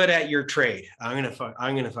really good at your trade? I'm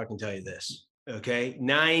gonna fucking tell you this. Okay.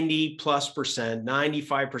 90+%,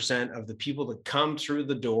 95% of the people that come through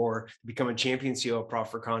the door to become a champion CEO of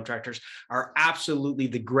Profit for Contractors are absolutely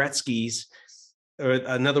the Gretzky's. Or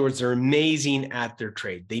in other words, they're amazing at their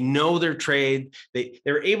trade. They know their trade.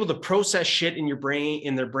 They're able to process shit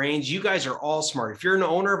in their brains. You guys are all smart. If you're an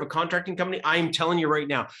owner of a contracting company, I am telling you right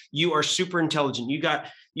now, you are super intelligent. You got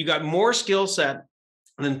more skill set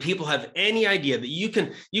than people have any idea. That you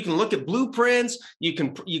can look at blueprints. You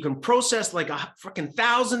can process like a fucking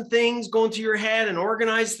 1,000 things going through your head and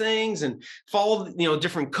organize things and follow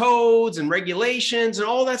different codes and regulations and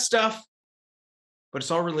all that stuff. But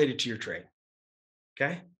it's all related to your trade.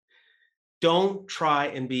 Okay. Don't try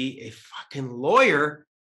and be a fucking lawyer.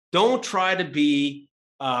 Don't try to be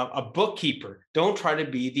a bookkeeper. Don't try to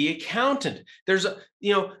be the accountant. There's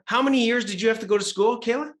how many years did you have to go to school,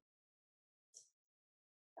 Kayla?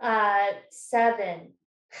 7.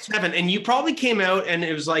 7. And you probably came out and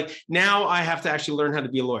it was like, now I have to actually learn how to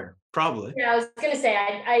be a lawyer. Probably. Yeah, I was going to say,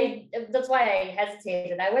 I that's why I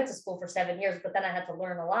hesitated. I went to school for 7 years, but then I had to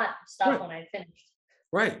learn a lot of stuff when I finished.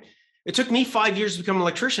 Right. It took me 5 years to become an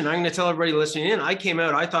electrician. I'm going to tell everybody listening in. I came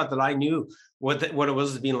out, I thought that I knew what it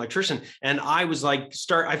was to be an electrician. And I was like,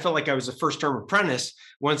 I felt like I was a first-term apprentice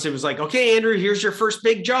once it was like, okay, Andrew, here's your first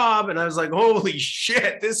big job. And I was like, holy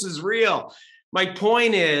shit, this is real. My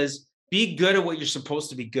point is, be good at what you're supposed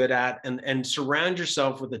to be good at and surround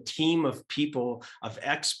yourself with a team of people, of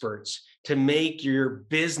experts to make your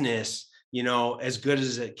business as good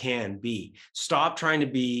as it can be. Stop trying to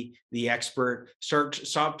be the expert.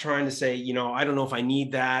 Stop trying to say, I don't know if I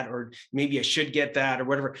need that, or maybe I should get that, or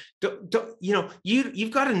whatever.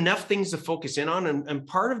 You've got enough things to focus in on. And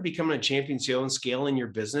part of becoming a champion CEO and scaling your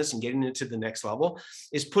business and getting it to the next level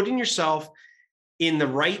is putting yourself in the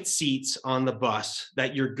right seats on the bus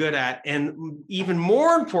that you're good at. And even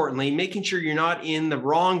more importantly, making sure you're not in the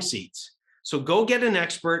wrong seats. So go get an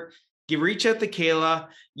expert. Reach out to Kayla.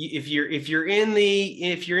 If you're in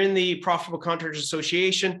the Profitable Contractors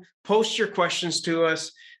Association, post your questions to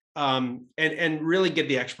us, and really get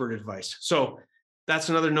the expert advice. So that's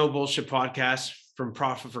another No Bullshit podcast from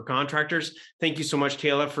Profit for Contractors. Thank you so much,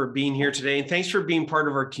 Kayla, for being here today, and thanks for being part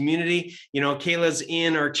of our community. Kayla's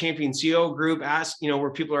in our Champion CEO group. Where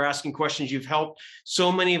people are asking questions. You've helped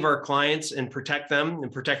so many of our clients and protect them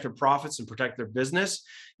and protect their profits and protect their business.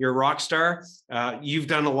 You're a rock star. You've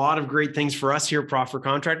done a lot of great things for us here at Profit for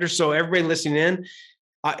Contractors. So everybody listening in,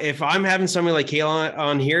 if I'm having somebody like Kayla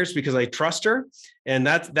on here, it's because I trust her, and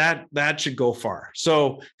that should go far.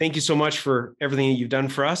 So thank you so much for everything that you've done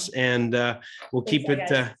for us, and we'll keep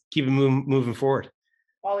it moving forward.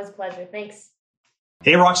 Always a pleasure. Thanks.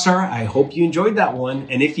 Hey, Rockstar, I hope you enjoyed that one.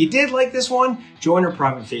 And if you did like this one, join our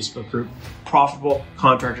private Facebook group, Profitable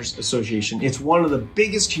Contractors Association. It's one of the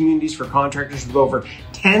biggest communities for contractors with over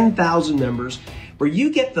 10,000 members, where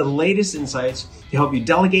you get the latest insights to help you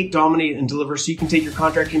delegate, dominate, and deliver so you can take your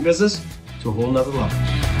contracting business to a whole nother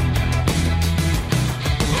level.